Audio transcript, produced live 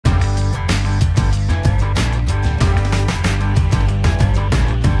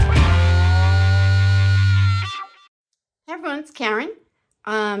Karen.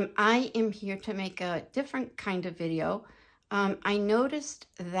 I am here to make a different kind of video. I noticed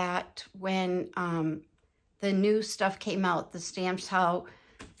that when the new stuff came out, the stamps, how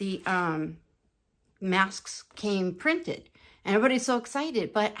the masks came printed. And everybody's so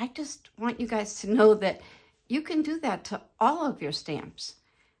excited, but I just want you guys to know that you can do that to all of your stamps.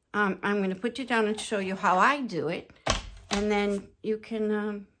 I'm going to put you down and show you how I do it, and then you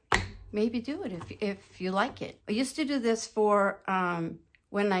can maybe do it if you like it. I used to do this for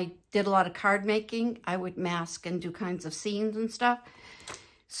when I did a lot of card making. I would mask and do kinds of scenes and stuff.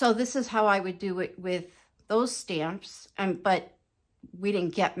 So this is how I would do it with those stamps, but we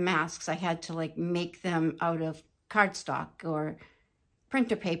didn't get masks. I had to like make them out of cardstock or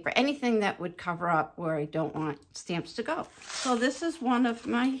printer paper, anything that would cover up where I don't want stamps to go. So this is one of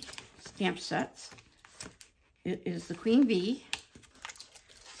my stamp sets. It is the Queen Bee,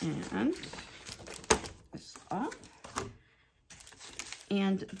 and this up.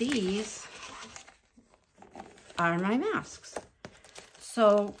 And these are my masks.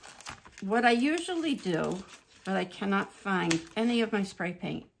 So what I usually do, but I cannot find any of my spray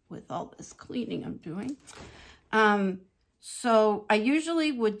paint with all this cleaning I'm doing. So I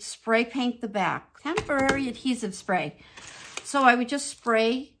usually would spray paint the back, temporary adhesive spray. So I would just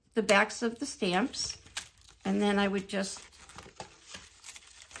spray the backs of the stamps, and then I would just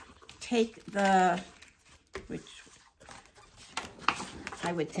take the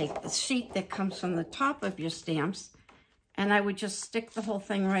sheet that comes from the top of your stamps, and I would just stick the whole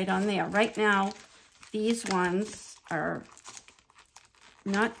thing right on there. Right now, these ones are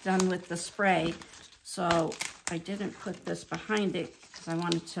not done with the spray, so I didn't put this behind it because I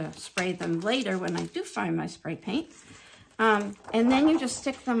wanted to spray them later when I do find my spray paint. And then you just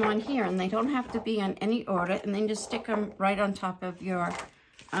stick them on here, and they don't have to be in any order, and then just stick them right on top of your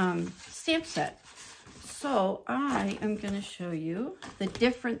stamp set. So I am going to show you the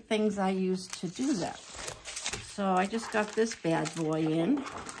different things I use to do that. So I just got this bad boy in.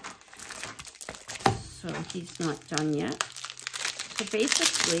 So he's not done yet. So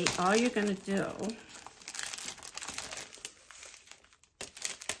basically all you're going to do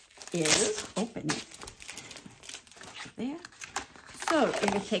is open it. There. So you're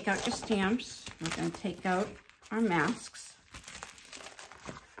going to take out your stamps. We're going to take out our masks.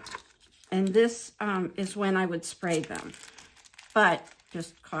 And this is when I would spray them. But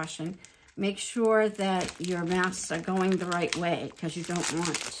just caution, make sure that your masks are going the right way, because you don't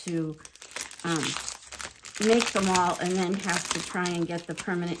want to make them all and then have to try and get the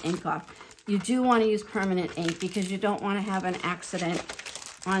permanent ink off. You do want to use permanent ink because you don't want to have an accident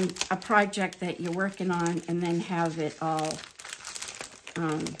on a project that you're working on and then have it all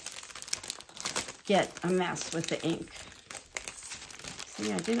get a mess with the ink.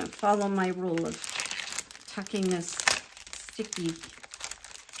 See, I didn't follow my rule of tucking this sticky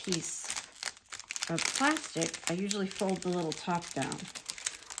piece of plastic. I usually fold the little top down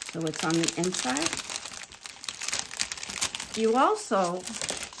so it's on the inside. You also,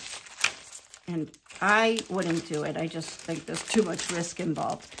 and I wouldn't do it, I just think there's too much risk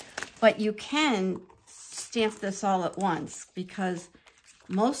involved, but you can stamp this all at once because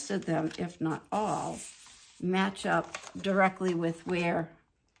most of them, if not all, match up directly with where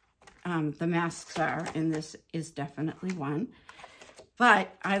the masks are, and this is definitely one.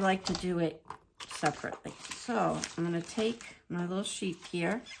 But I like to do it separately. So I'm going to take my little sheet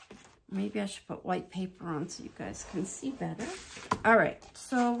here. Maybe I should put white paper on so you guys can see better. All right,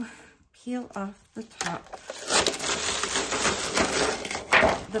 so peel off the top,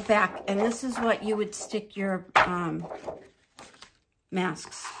 the back, and this is what you would stick your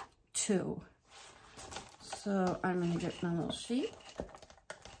masks to. So I'm going to get my little sheet.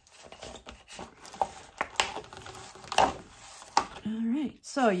 All right,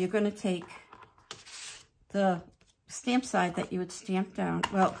 so you're going to take the stamp side that you would stamp down.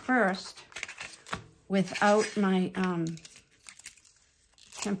 Well, first, without my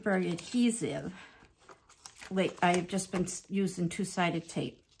temporary adhesive, I've just been using two-sided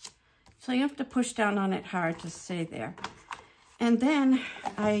tape. So you have to push down on it hard to stay there. And then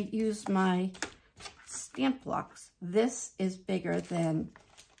I use my stamp blocks. This is bigger than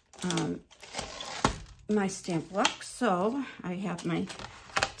my stamp block. So I have my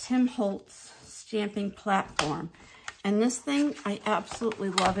Tim Holtz stamping platform. And this thing, I absolutely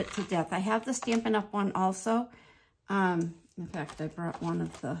love it to death. I have the Stampin' Up! One also. In fact, I brought one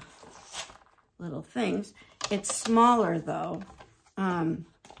of the little things. It's smaller though,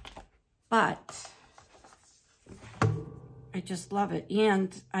 but I just love it.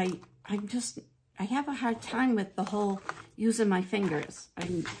 And I have a hard time with the whole, using my fingers.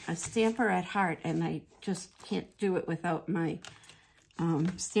 I'm a stamper at heart, and I just can't do it without my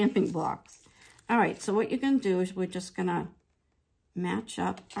stamping blocks. All right, so what you're going to do is we're just going to match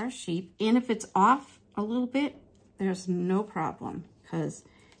up our sheep. And if it's off a little bit, there's no problem because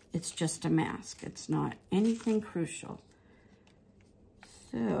it's just a mask. It's not anything crucial.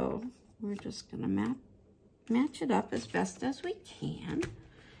 So we're just going to match it up as best as we can.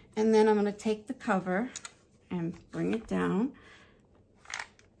 And then I'm going to take the cover and bring it down.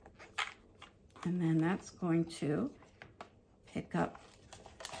 And then that's going to pick up,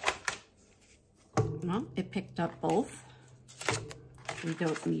 well, it picked up both. We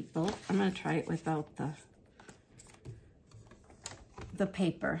don't need both. I'm going to try it without the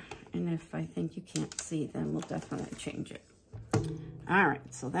paper. And if I think you can't see, then we'll definitely change it. All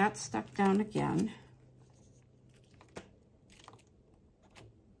right, so that's stuck down again.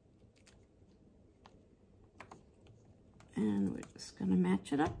 And we're just going to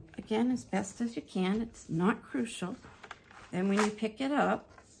match it up again as best as you can. It's not crucial. Then when you pick it up,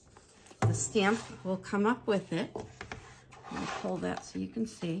 the stamp will come up with it. I'll pull that so you can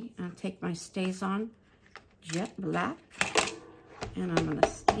see. I'll take my StazOn Jet Black, and I'm going to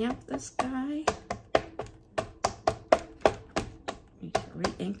stamp this guy. Need to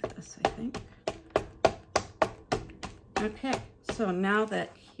re-ink this, I think. Okay, so now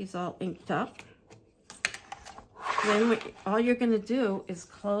that he's all inked up, then all you're going to do is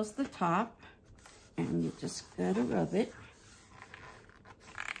close the top, and you just got to rub it.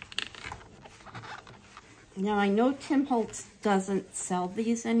 Now, I know Tim Holtz doesn't sell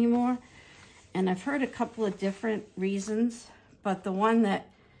these anymore, and I've heard a couple of different reasons, but the one that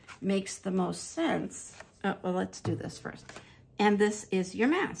makes the most sense, well, let's do this first. And this is your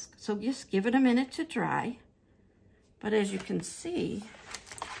mask. So just give it a minute to dry. But as you can see,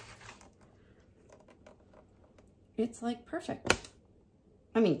 it's like perfect.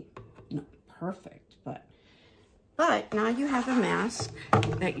 I mean, not perfect, but now you have a mask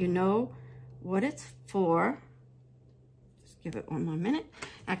that you know what it's for. Just give it one more minute.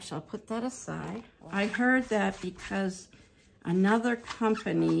 Actually, I'll put that aside. I heard that because another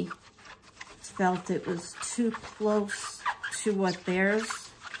company felt it was too close to what theirs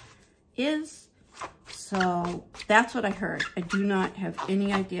is. So that's what I heard. I do not have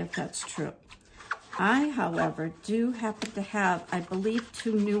any idea if that's true. I, however, do happen to have, I believe,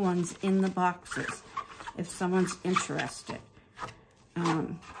 2 new ones in the boxes if someone's interested.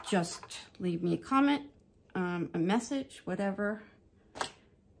 Just leave me a comment, a message, whatever.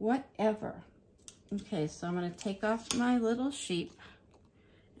 Okay, so I'm going to take off my little sheep,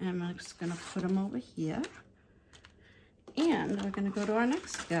 and I'm just going to put them over here. And we're going to go to our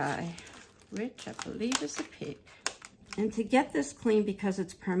next guy, which I believe is a pig. And to get this clean, because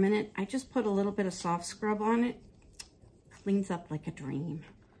it's permanent, I just put a little bit of soft scrub on it. Cleans up like a dream.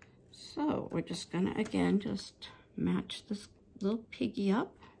 So we're just going to, again, just match this little piggy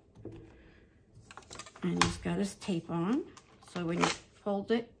up. And he's got his tape on. So when you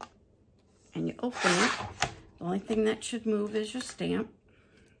fold it and you open it, the only thing that should move is your stamp.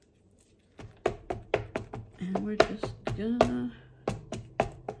 And we're just gonna...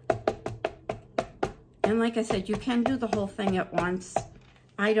 And like I said, you can do the whole thing at once.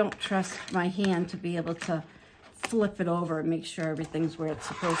 I don't trust my hand to be able to flip it over and make sure everything's where it's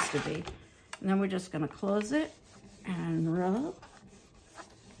supposed to be. And then we're just gonna close it and rub.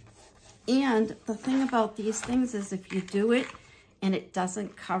 And the thing about these things is if you do it and it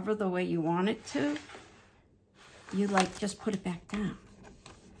doesn't cover the way you want it to, you like just put it back down.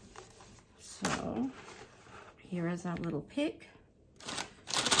 So here is our little pig.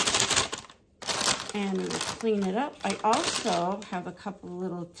 And we'll clean it up. I also have a couple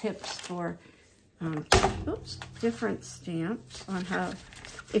little tips for different stamps on how,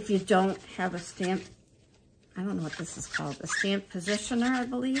 if you don't have a stamp, I don't know what this is called, a stamp positioner, I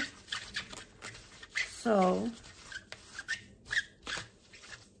believe. So,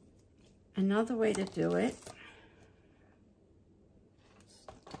 another way to do it,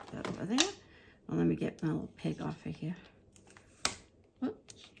 put that over there. Well, let me get my little pig off of here.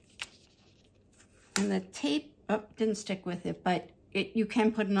 Whoops. And the tape, didn't stick with it, but you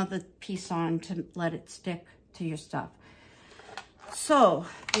can put another piece on to let it stick to your stuff. So,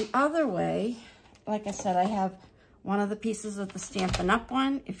 the other way, like I said, I have one of the pieces of the Stampin' Up!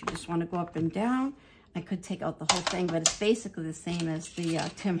 One. If you just want to go up and down, I could take out the whole thing, but it's basically the same as the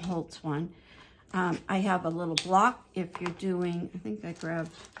Tim Holtz one. I have a little block if you're doing, I think I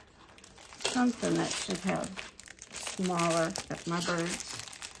grabbed something that should have smaller, got my birds.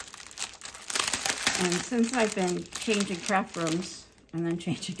 And since I've been changing craft rooms and then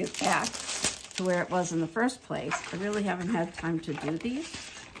changing it back, to where it was in the first place. I really haven't had time to do these,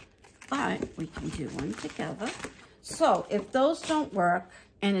 but we can do one together. So if those don't work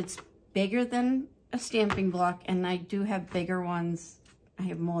and it's bigger than a stamping block, and I do have bigger ones, I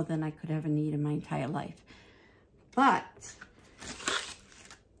have more than I could ever need in my entire life. But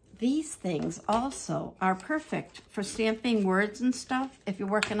these things also are perfect for stamping words and stuff if you're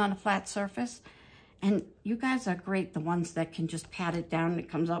working on a flat surface. And you guys are great, the ones that can just pat it down and it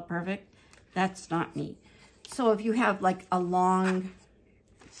comes out perfect. That's not me. So if you have like a long,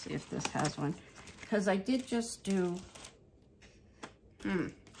 let's see if this has one, because I did just do,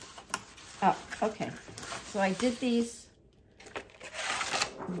 oh, okay. So I did these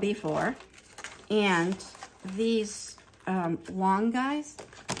before, and these long guys,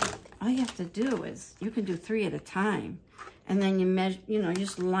 all you have to do is, you can do 3 at a time, and then you measure, you know, you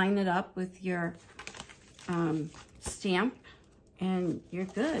just line it up with your stamp, and you're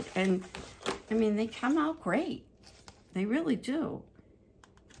good. And I mean, they come out great. They really do.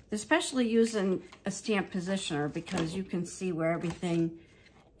 Especially using a stamp positioner, because you can see where everything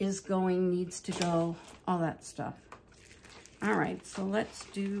is going, needs to go, all that stuff. All right, so let's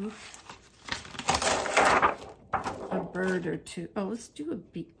do a bird or two. Oh, let's do a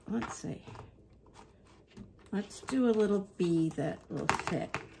bee. Let's see. Let's do a little bee that will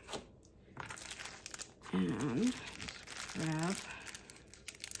fit. And grab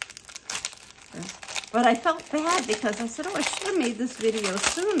this. But I felt bad because I said, oh, I should have made this video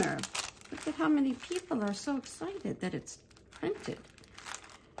sooner. Look at how many people are so excited that it's printed.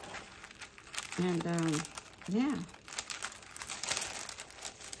 And yeah.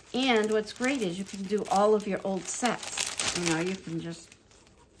 And what's great is you can do all of your old sets. You know, you can just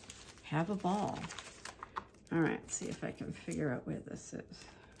have a ball. All right, let's see if I can figure out where this is.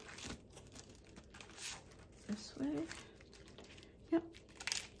 This way. Yep.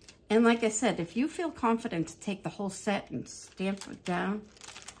 And like I said, if you feel confident to take the whole set and stamp it down,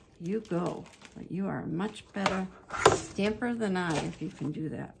 you go. But you are a much better stamper than I if you can do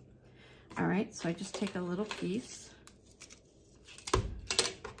that. All right, so I just take a little piece.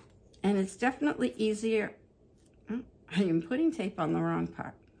 And it's definitely easier. Oh, I am putting tape on the wrong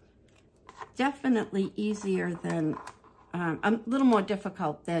part. Definitely easier than, a little more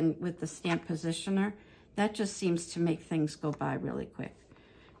difficult than with the stamp positioner. That just seems to make things go by really quick.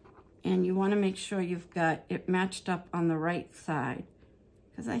 And you want to make sure you've got it matched up on the right side,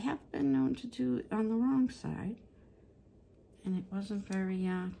 because I have been known to do it on the wrong side, and it wasn't very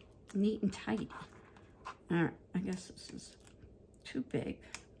neat and tidy. All right, I guess this is too big.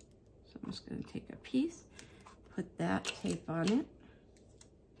 So I'm just going to take a piece, put that tape on it,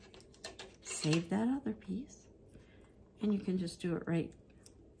 save that other piece, and you can just do it right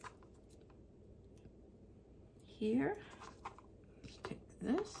here. Let's take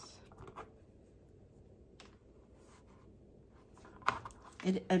this.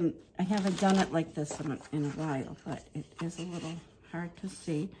 And I haven't done it like this in a while, but it is a little hard to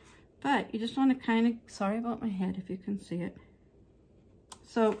see. But you just want to kind of, sorry about my head if you can see it.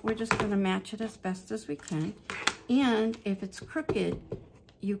 So we're just going to match it as best as we can. And if it's crooked,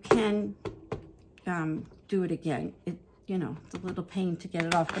 you can do it again. You know, it's a little pain to get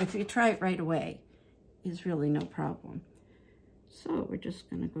it off, but if you try it right away, it's really no problem. So we're just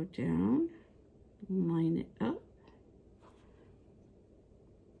going to go down, line it up.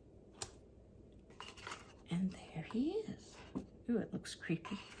 And there he is. Ooh, it looks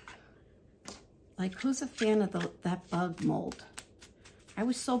creepy. Like, who's a fan of that bug mold? I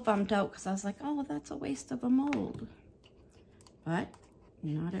was so bummed out because I was like, oh, that's a waste of a mold. But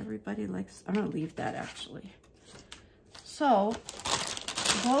not everybody likes, I'm going to leave that actually. So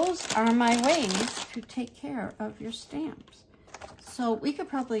those are my ways to take care of your stamps. So we could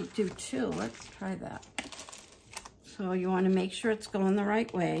probably do 2. Let's try that. So you want to make sure it's going the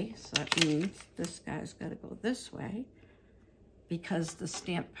right way. So that means this guy's got to go this way because the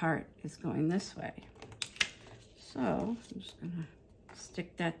stamp part is going this way. So I'm just going to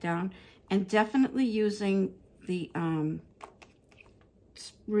stick that down, and definitely using the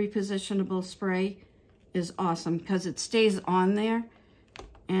repositionable spray is awesome because it stays on there.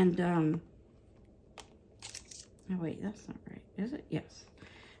 And oh wait, that's not right, is it? Yes.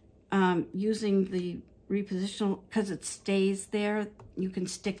 Using the repositional, because it stays there, you can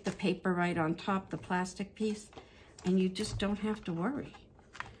stick the paper right on top, the plastic piece, and you just don't have to worry.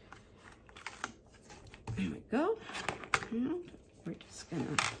 There we go. And we're just gonna,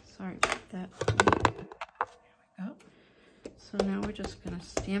 sorry about that. There we go. So now we're just gonna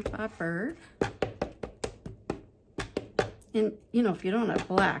stamp our bird. And you know, if you don't have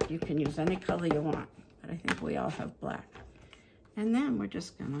black, you can use any color you want, but I think we all have black. And then we're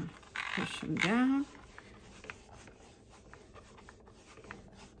just gonna push them down.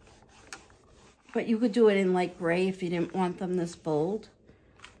 But you could do it in light gray if you didn't want them this bold.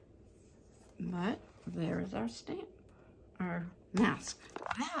 But there's our stamp, our mask.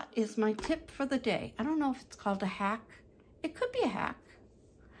 That is my tip for the day. I don't know if it's called a hack. It could be a hack.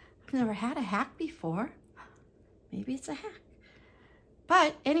 I've never had a hack before. Maybe it's a hack.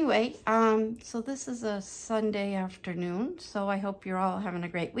 But anyway, so this is a Sunday afternoon. So I hope you're all having a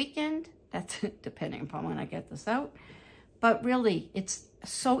great weekend. That's depending upon when I get this out. But really, it's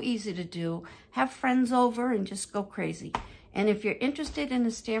so easy to do. Have friends over and just go crazy. And if you're interested in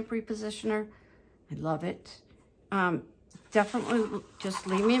a stamp repositioner, I love it. Definitely just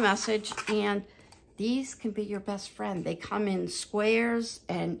leave me a message. And these can be your best friend. They come in squares.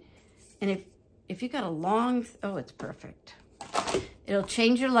 And if you got a long, oh, it's perfect. It'll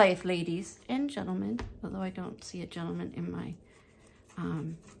change your life, ladies and gentlemen. Although I don't see a gentleman in my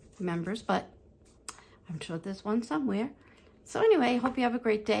members, but I'm sure there's one somewhere. So anyway, I hope you have a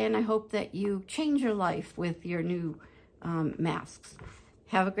great day, and I hope that you change your life with your new masks.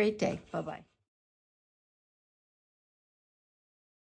 Have a great day. Bye-bye.